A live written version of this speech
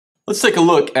Let's take a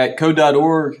look at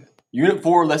code.org, Unit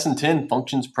 4, Lesson 10,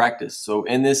 Functions Practice. So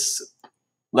in this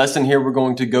lesson here, we're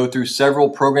going to go through several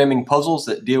programming puzzles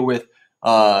that deal with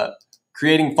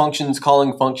creating functions,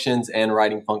 calling functions, and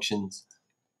writing functions.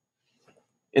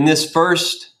 In this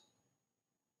first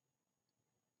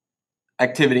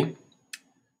activity,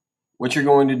 what you're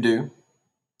going to do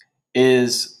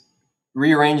is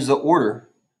rearrange the order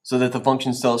so that the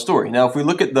functions tell a story. Now, if we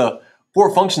look at the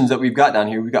four functions that we've got down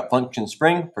here, we've got function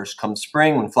spring. First comes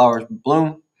spring, when flowers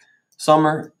bloom.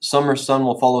 Summer, sun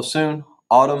will follow soon.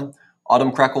 Autumn,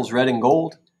 autumn crackles red and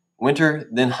gold. Winter,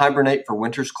 then hibernate for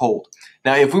winter's cold.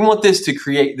 Now, if we want this to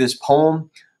create this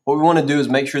poem, what we want to do is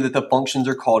make sure that the functions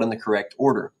are called in the correct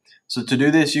order. So to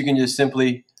do this, you can just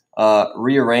simply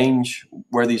rearrange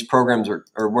where these programs are,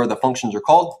 or where the functions are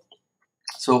called.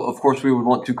 So of course we would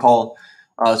want to call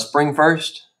spring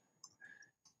first.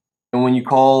 And when you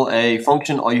call a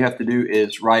function, all you have to do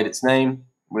is write its name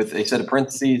with a set of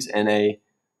parentheses and a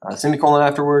semicolon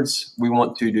afterwards. We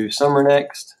want to do summer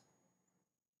next,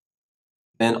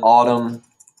 then autumn,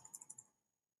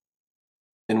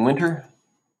 then winter.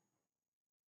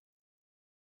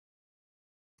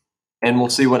 And we'll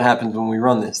see what happens when we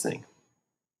run this thing.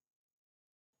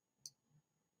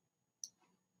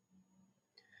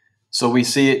 So we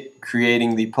see it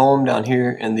creating the poem down here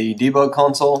in the debug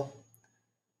console.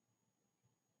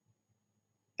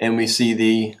 And we see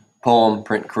the poem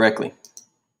print correctly.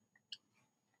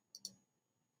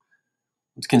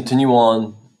 Let's continue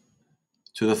on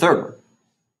to the third one.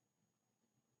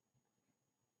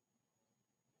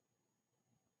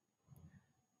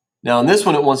 Now in this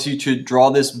one, it wants you to draw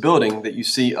this building that you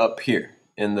see up here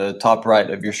in the top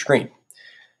right of your screen.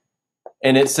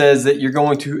 And it says that you're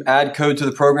going to add code to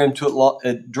the program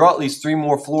to draw at least 3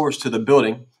 more floors to the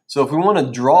building. So if we want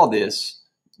to draw this,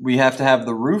 we have to have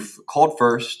the roof called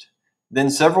first,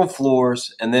 then several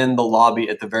floors, and then the lobby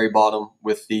at the very bottom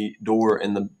with the door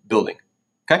in the building.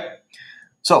 Okay?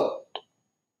 So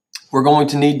we're going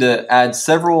to need to add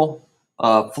several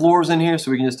floors in here, so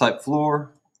we can just type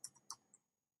floor,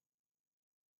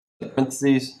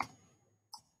 parentheses,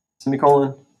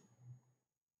 semicolon.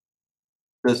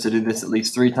 Just to do this at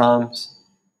least 3 times.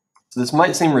 So this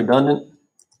might seem redundant,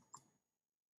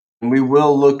 and we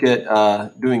will look at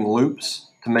doing loops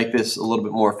to make this a little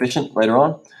bit more efficient later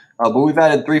on. But we've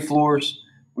added 3 floors.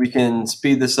 We can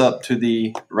speed this up to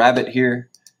the rabbit here,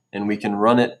 and we can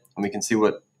run it, and we can see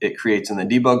what it creates in the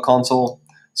debug console.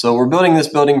 So we're building this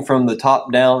building from the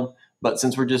top down, but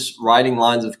since we're just writing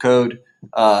lines of code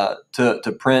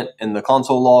to print in the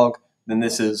console log, then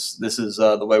this is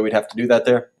the way we'd have to do that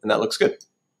there, and that looks good.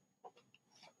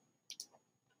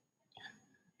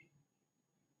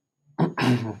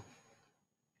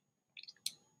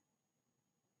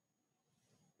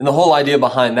 And the whole idea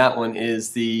behind that one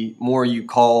is the more you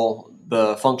call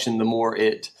the function, the more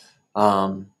it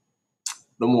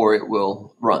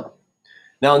will run.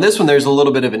 Now in this one, there's a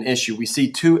little bit of an issue. We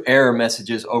see 2 error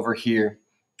messages over here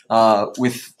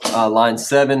with line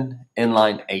 7 and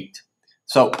line 8.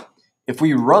 So if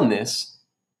we run this,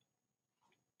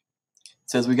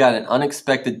 it says we got an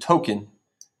unexpected token.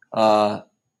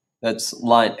 That's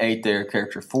line 8 there,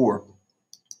 character 4.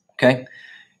 Okay.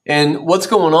 And what's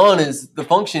going on is the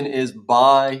function is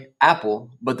buy apple,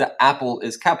 but the apple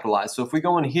is capitalized. So if we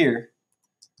go in here,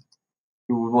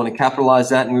 we would want to capitalize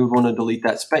that, and we would want to delete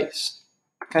that space.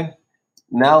 Okay.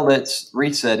 Now let's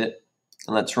reset it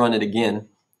and let's run it again.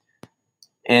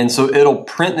 And so it'll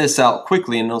print this out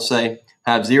quickly, and it'll say,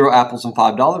 I have 0 apples and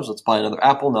 $5. Let's buy another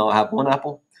apple. Now I have 1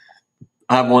 apple.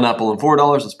 I have 1 apple and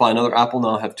 $4. Let's buy another apple.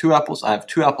 Now I have 2 apples. I have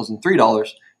 2 apples and $3,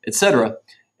 etc.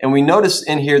 And we notice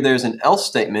in here there's an else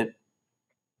statement. It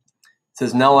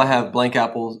says now I have blank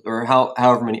apples, or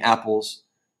however many apples,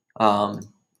 and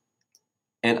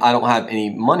I don't have any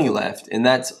money left. And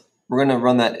we're going to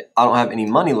run that I don't have any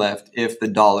money left if the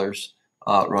dollars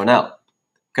run out.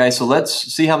 Okay, so let's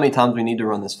see how many times we need to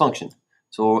run this function.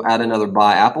 So we'll add another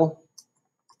buy apple.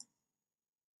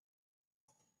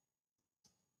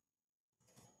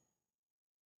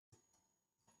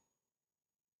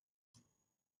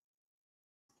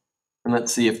 And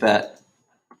let's see if that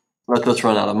lets us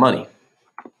run out of money.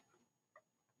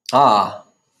 Ah,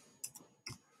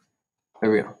 there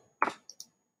we go.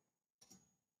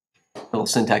 Little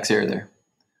syntax error there.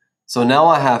 So now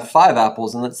I have 5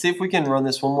 apples, and let's see if we can run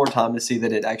this one more time to see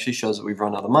that it actually shows that we've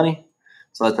run out of money.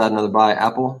 So let's add another buy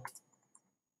apple.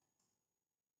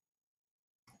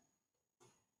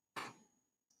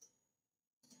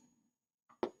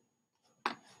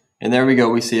 And there we go,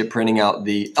 we see it printing out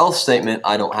the else statement,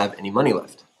 I don't have any money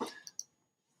left.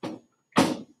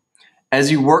 As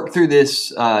you work through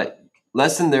this,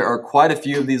 lesson, there are quite a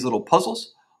few of these little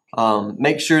puzzles.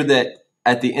 Make sure that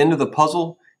at the end of the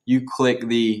puzzle, you click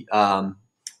the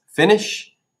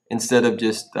finish instead of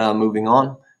just moving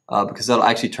on, because that'll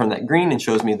actually turn that green and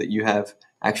shows me that you have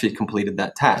actually completed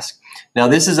that task. Now,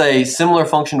 this is a similar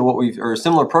function to what we've, or a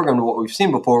similar program to what we've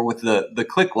seen before with the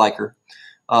click liker,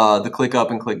 the click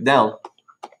up and click down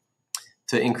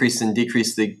to increase and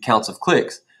decrease the counts of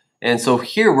clicks. And so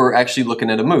here we're actually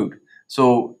looking at a mood.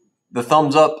 So the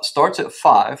thumbs up starts at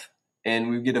 5, and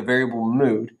we get a variable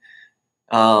mood.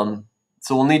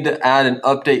 So we'll need to add an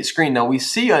update screen. Now we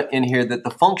see in here that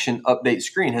the function update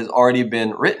screen has already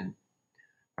been written,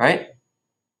 right?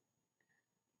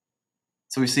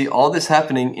 So we see all this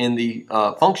happening in the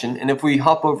function. And if we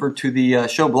hop over to the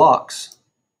show blocks,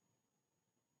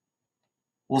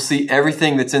 we'll see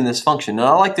everything that's in this function.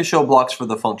 Now I like to show blocks for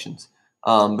the functions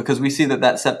because we see that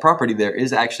that set property there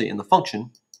is actually in the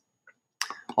function,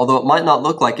 although it might not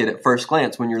look like it at first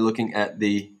glance when you're looking at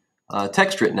the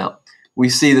text written out. We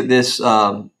see that this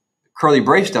curly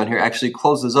brace down here actually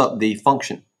closes up the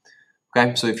function.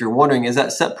 Okay, so if you're wondering, is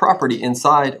that set property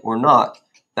inside or not,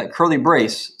 that curly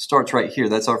brace starts right here.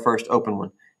 That's our first open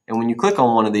one. And when you click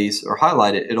on one of these or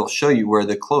highlight it, it'll show you where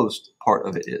the closed part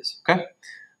of it is. Okay,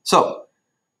 so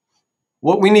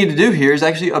what we need to do here is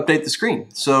actually update the screen.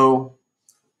 So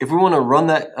if we want to run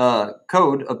that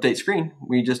code, update screen,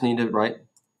 we just need to write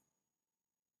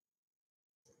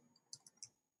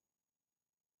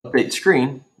update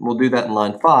screen. We'll do that in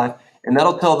line 5, and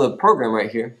that'll tell the program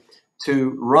right here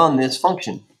to run this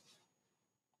function.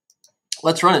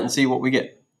 Let's run it and see what we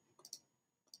get.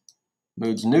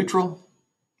 Mood's neutral.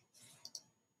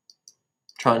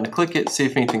 Trying to click it, see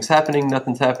if anything's happening.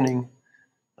 Nothing's happening.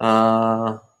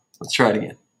 Let's try it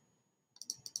again.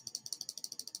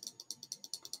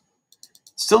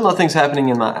 Still nothing's happening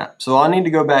in my app. So I need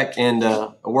to go back and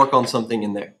work on something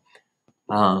in there.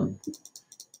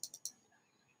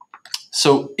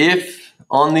 So if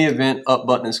on the event up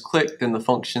button is clicked, then the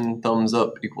function thumbs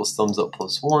up equals thumbs up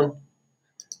plus 1.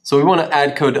 So we want to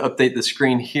add code to update the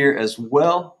screen here as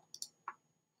well.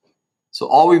 So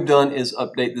all we've done is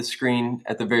update the screen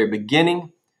at the very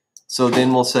beginning. So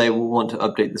then we'll say we'll want to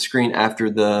update the screen after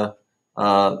the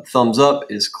thumbs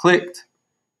up is clicked.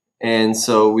 And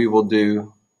so we will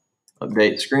do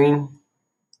update screen.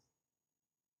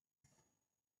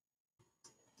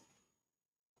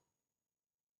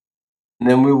 And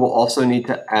then we will also need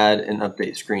to add an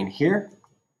update screen here.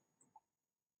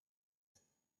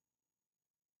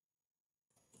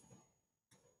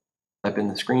 Type in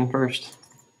the screen first.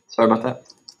 Sorry about that.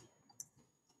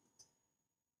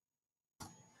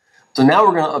 So now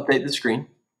we're going to update the screen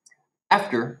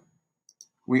after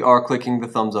we are clicking the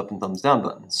thumbs up and thumbs down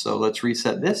buttons. So let's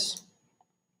reset this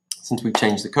since we've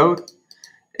changed the code.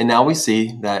 And now we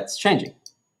see that's changing.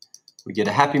 We get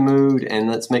a happy mood, and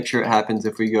let's make sure it happens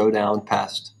if we go down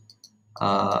past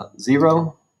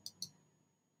 0.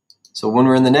 So when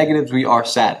we're in the negatives, we are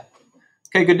sad.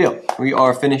 Okay, good deal. We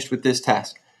are finished with this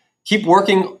task. Keep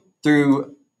working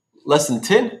through lesson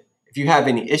 10. If you have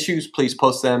any issues, please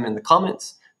post them in the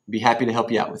comments. I'd be happy to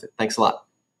help you out with it. Thanks a lot.